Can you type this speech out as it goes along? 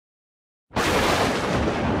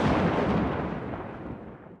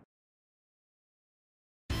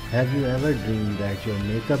Have you ever dreamed that your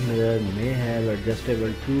makeup mirror may have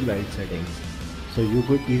adjustable true light settings, so you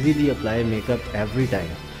could easily apply makeup every time,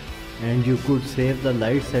 and you could save the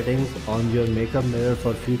light settings on your makeup mirror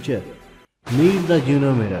for future? Meet the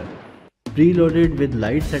JUNO mirror. Preloaded with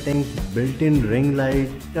light settings, built-in ring light,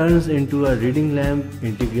 turns into a reading lamp,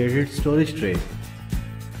 integrated storage tray.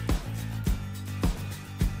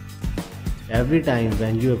 Every time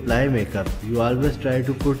when you apply makeup, you always try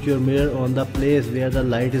to put your mirror on the place where the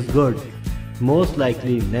light is good. Most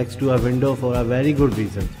likely next to a window for a very good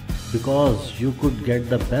reason, because you could get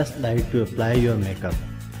the best light to apply your makeup.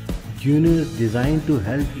 JUNO is designed to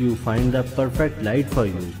help you find the perfect light for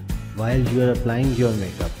you while you are applying your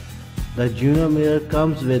makeup. The JUNO mirror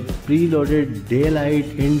comes with preloaded daylight,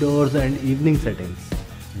 indoors and evening settings.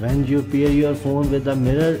 When you pair your phone with the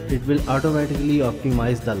mirror, it will automatically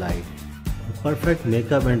optimize the light. Perfect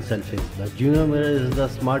makeup and selfies. The JUNO mirror is the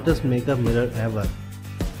smartest makeup mirror ever.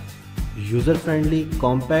 User-friendly,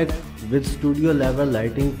 compact, with studio level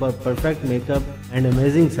lighting for perfect makeup and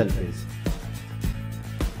amazing selfies.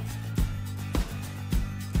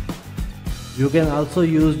 You can also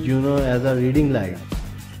use JUNO as a reading light.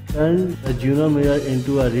 Turn the JUNO mirror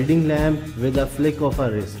into a reading lamp with a flick of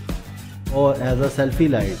a wrist, or as a selfie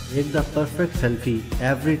light. Take the perfect selfie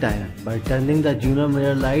every time by turning the JUNO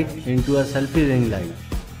mirror light into a selfie ring light.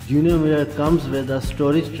 JUNO mirror comes with a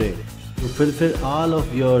storage tray to fulfill all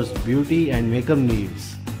of your beauty and makeup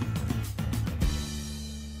needs.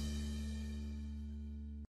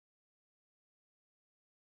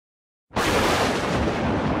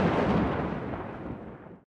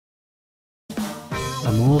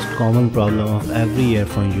 The most common problem of every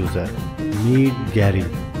earphone user. Meet Gary,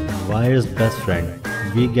 wire's best friend.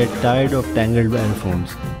 We get tired of tangled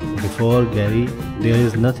earphones. Before Gary, there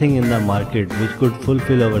is nothing in the market which could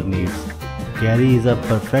fulfill our needs. Gary is a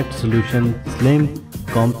perfect solution, slim,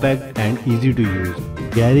 compact and easy to use.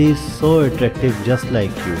 Gary is so attractive just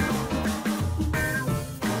like you.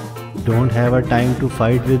 Don't have a time to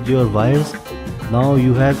fight with your wires? Now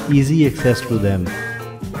you have easy access to them.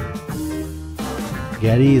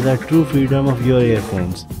 Gary is a true freedom of your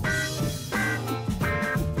earphones.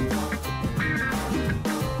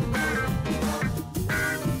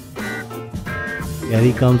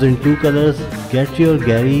 Gary comes in 2 colors. Get your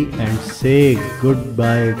Gary and say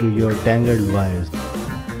goodbye to your tangled wires.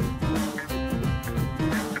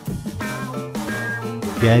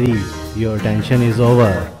 Gary, your tension is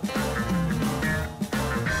over.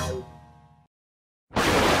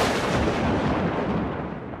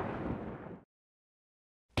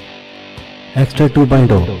 EKSTER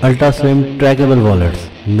 2.0 Ultra Slim Trackable Wallets.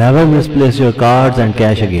 Never misplace your cards and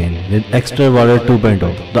cash again with EKSTER Wallet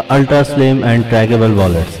 2.0, the Ultra Slim and Trackable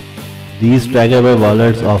Wallets. These trackable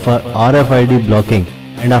wallets offer RFID blocking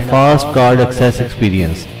and a fast card access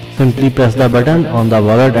experience. Simply press the button on the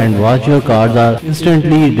wallet and watch your cards are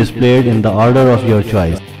instantly displayed in the order of your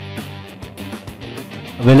choice.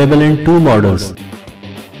 Available in 2 models.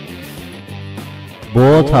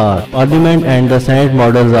 Both are Parliament and the Senate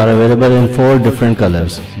models are available in 4 different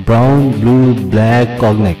colors: brown, blue, black,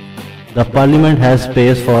 cognac. The Parliament has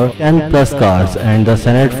space for 10 plus cards and the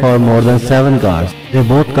Senate for more than 7 cards. They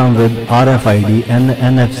both come with RFID and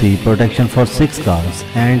NFC protection for 6 cards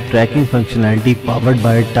and tracking functionality powered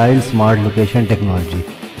by Tile Smart Location technology.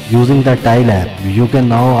 Using the Tile app, you can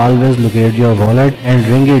now always locate your wallet and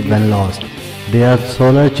ring it when lost. They are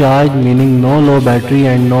solar charged, meaning no low battery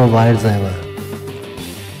and no wires ever.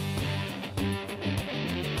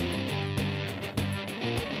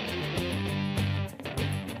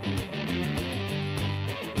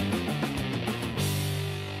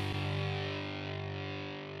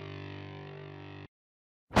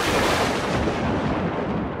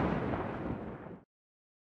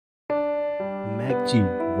 MAGQI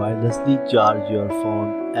wirelessly charge your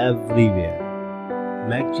phone everywhere.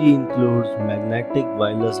 MAGQI includes magnetic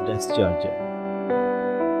wireless desk charger.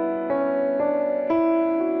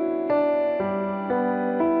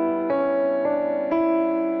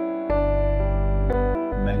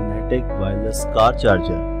 Magnetic wireless car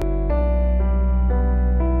charger.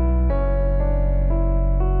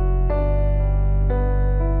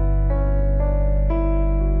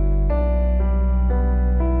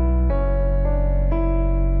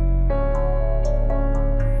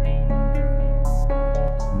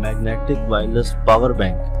 Magnetic wireless power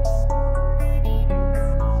bank.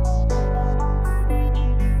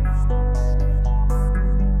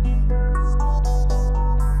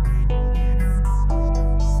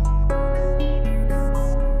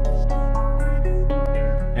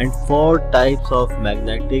 And 4 types of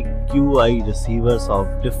magnetic QI receivers of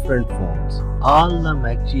different phones. All the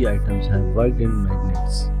MAGQI items have worked in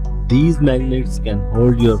magnets. These magnets can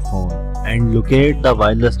hold your phone and locate the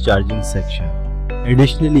wireless charging section.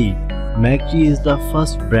 Additionally, MAGQI is the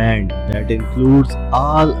first brand that includes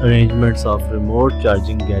all arrangements of remote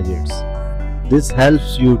charging gadgets. This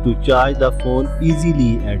helps you to charge the phone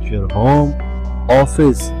easily at your home,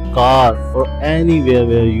 office, car, or anywhere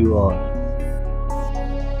where you are.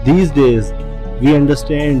 These days, we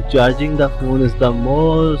understand charging the phone is the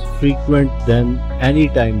most frequent than any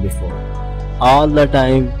time before. All the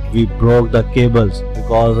time we broke the cables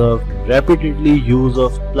because of repeatedly use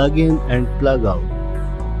of plug-in and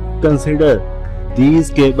plug-out. Consider,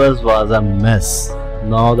 these cables was a mess.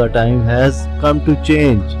 Now the time has come to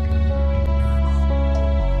change.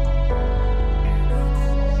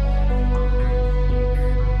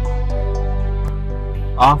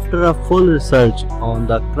 After a full research on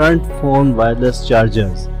the current phone wireless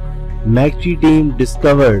chargers, MAGQI team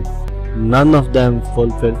discovered none of them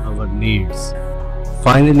fulfill our needs.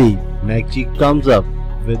 Finally, MAGQI comes up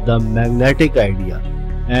with the magnetic idea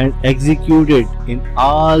and execute it in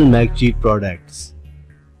all MAGQI products.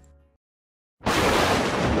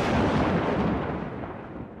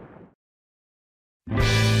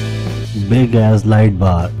 Big as light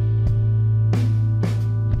bar.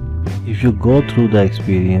 If you go through the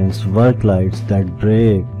experience, work lights that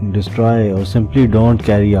break, destroy, or simply don't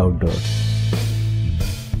carry outdoors.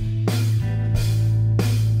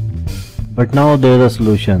 But now there's a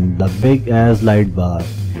solution, the big as light bar.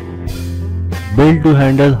 Built to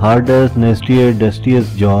handle hardest, nastiest,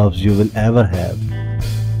 dustiest jobs you will ever have.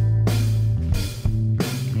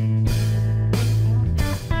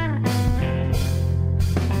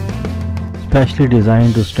 Specially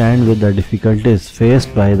designed to stand with the difficulties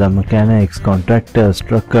faced by the mechanics, contractors,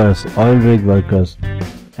 truckers, oil rig workers,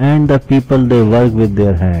 and the people they work with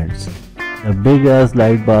their hands. The big as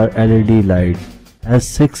light bar LED light has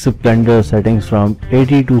 6 splendor settings from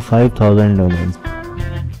 80 to 5000 lumens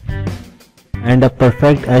and a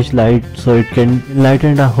perfect edge light so it can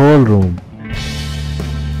enlighten the whole room.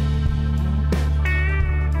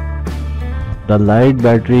 The light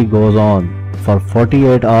battery goes on for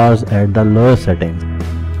 48 hours at the lower settings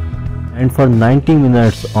and for 90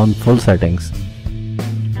 minutes on full settings.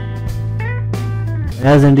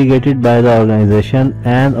 As indicated by the organization,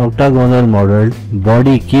 an octagonal modeled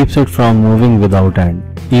body keeps it from moving without an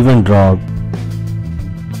even drop.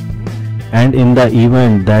 And in the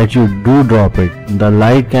event that you do drop it, the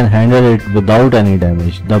light can handle it without any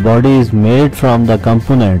damage. The body is made from the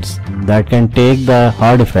components that can take the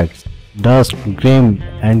hard effects, dust, grime,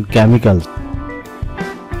 and chemicals.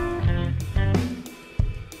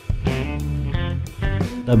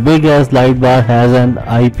 The big as light bar has an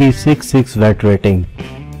IP66 wet rating,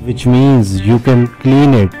 which means you can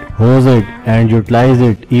clean it, hose it, and utilize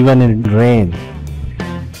it even in rain.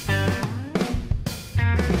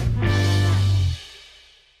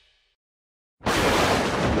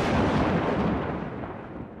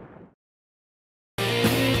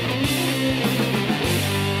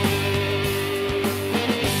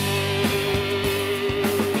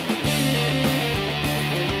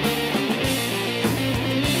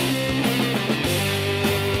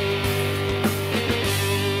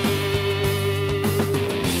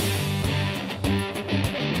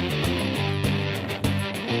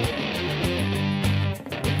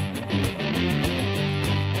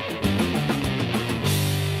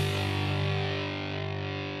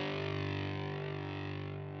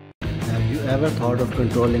 Ever thought of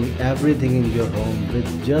controlling everything in your home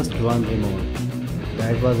with just one remote?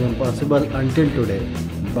 That was impossible until today.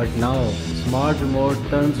 But now, smart remote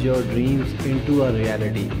turns your dreams into a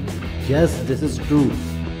reality. Yes, this is true.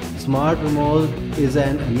 Smart remote is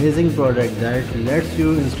an amazing product that lets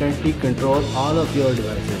you instantly control all of your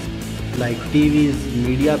devices like TVs,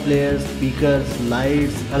 media players, speakers,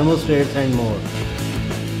 lights, thermostats and more.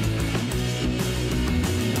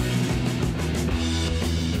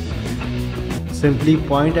 Simply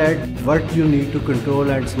point at what you need to control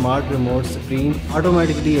and smart remote screen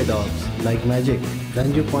automatically adopts like magic.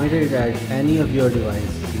 When you point it at any of your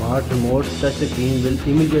device, smart remote touch screen will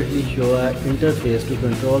immediately show an interface to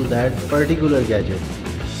control that particular gadget.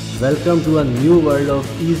 Welcome to a new world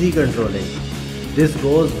of easy controlling. This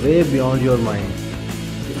goes way beyond your mind.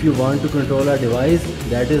 If you want to control a device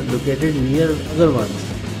that is located near other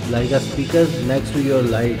ones, like a speaker next to your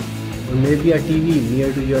light, or maybe a TV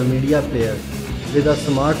near to your media player, with a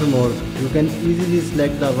smart remote, you can easily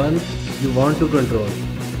select the one you want to control.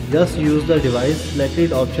 Just use the device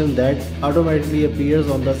selected option that automatically appears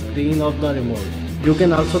on the screen of the remote. You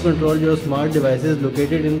can also control your smart devices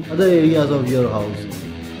located in other areas of your house.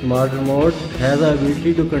 Smart remote has the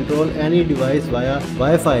ability to control any device via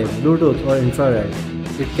Wi-Fi, Bluetooth or infrared.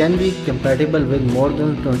 It can be compatible with more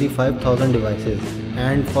than 25,000 devices.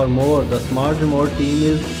 And for more, the Smart Remote team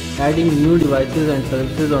is adding new devices and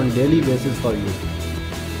services on daily basis for you.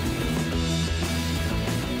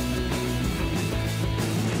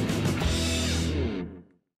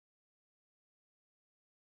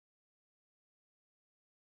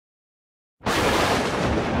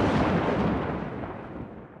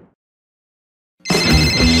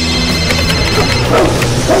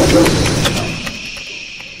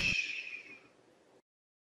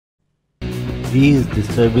 These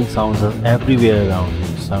disturbing sounds are everywhere around you.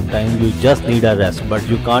 Sometimes you just need a rest, but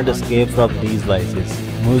you can't escape from these voices.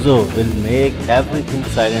 Muzo will make everything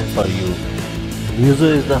silent for you. Muzo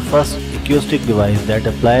is the first acoustic device that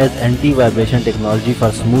applies anti-vibration technology for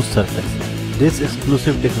smooth surface. This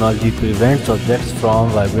exclusive technology prevents objects from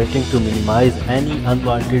vibrating to minimize any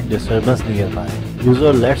unwanted disturbance nearby.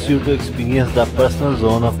 Muzo lets you to experience the personal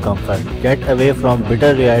zone of comfort. Get away from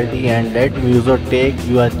bitter reality and let Muzo take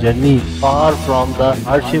you a journey far from the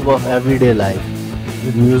hardship of everyday life.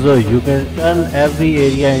 With Muzo, you can turn every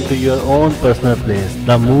area into your own personal place.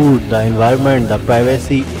 The mood, the environment, the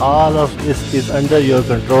privacy, all of this is under your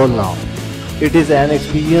control now. It is an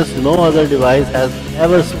experience no other device has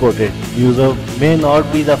ever supported. Muzo may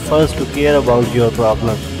not be the first to care about your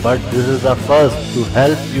problems, but this is the first to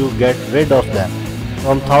help you get rid of them.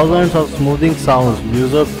 From thousands of smoothing sounds,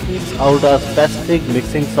 Muzo picks out a specific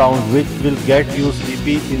mixing sound which will get you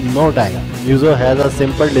sleepy in no time. Muzo has a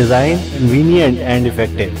simple design, convenient and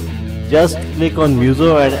effective. Just click on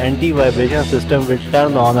Muzo and anti-vibration system will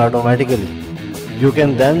turn on automatically. You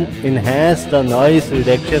can then enhance the noise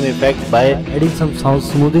reduction effect by adding some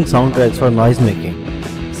smoothing soundtracks for noise making.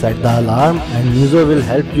 Set the alarm and Muzo will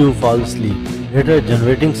help you fall asleep, later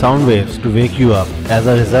generating sound waves to wake you up. As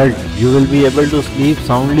a result, you will be able to sleep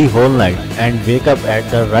soundly whole night and wake up at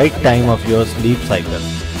the right time of your sleep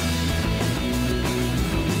cycle.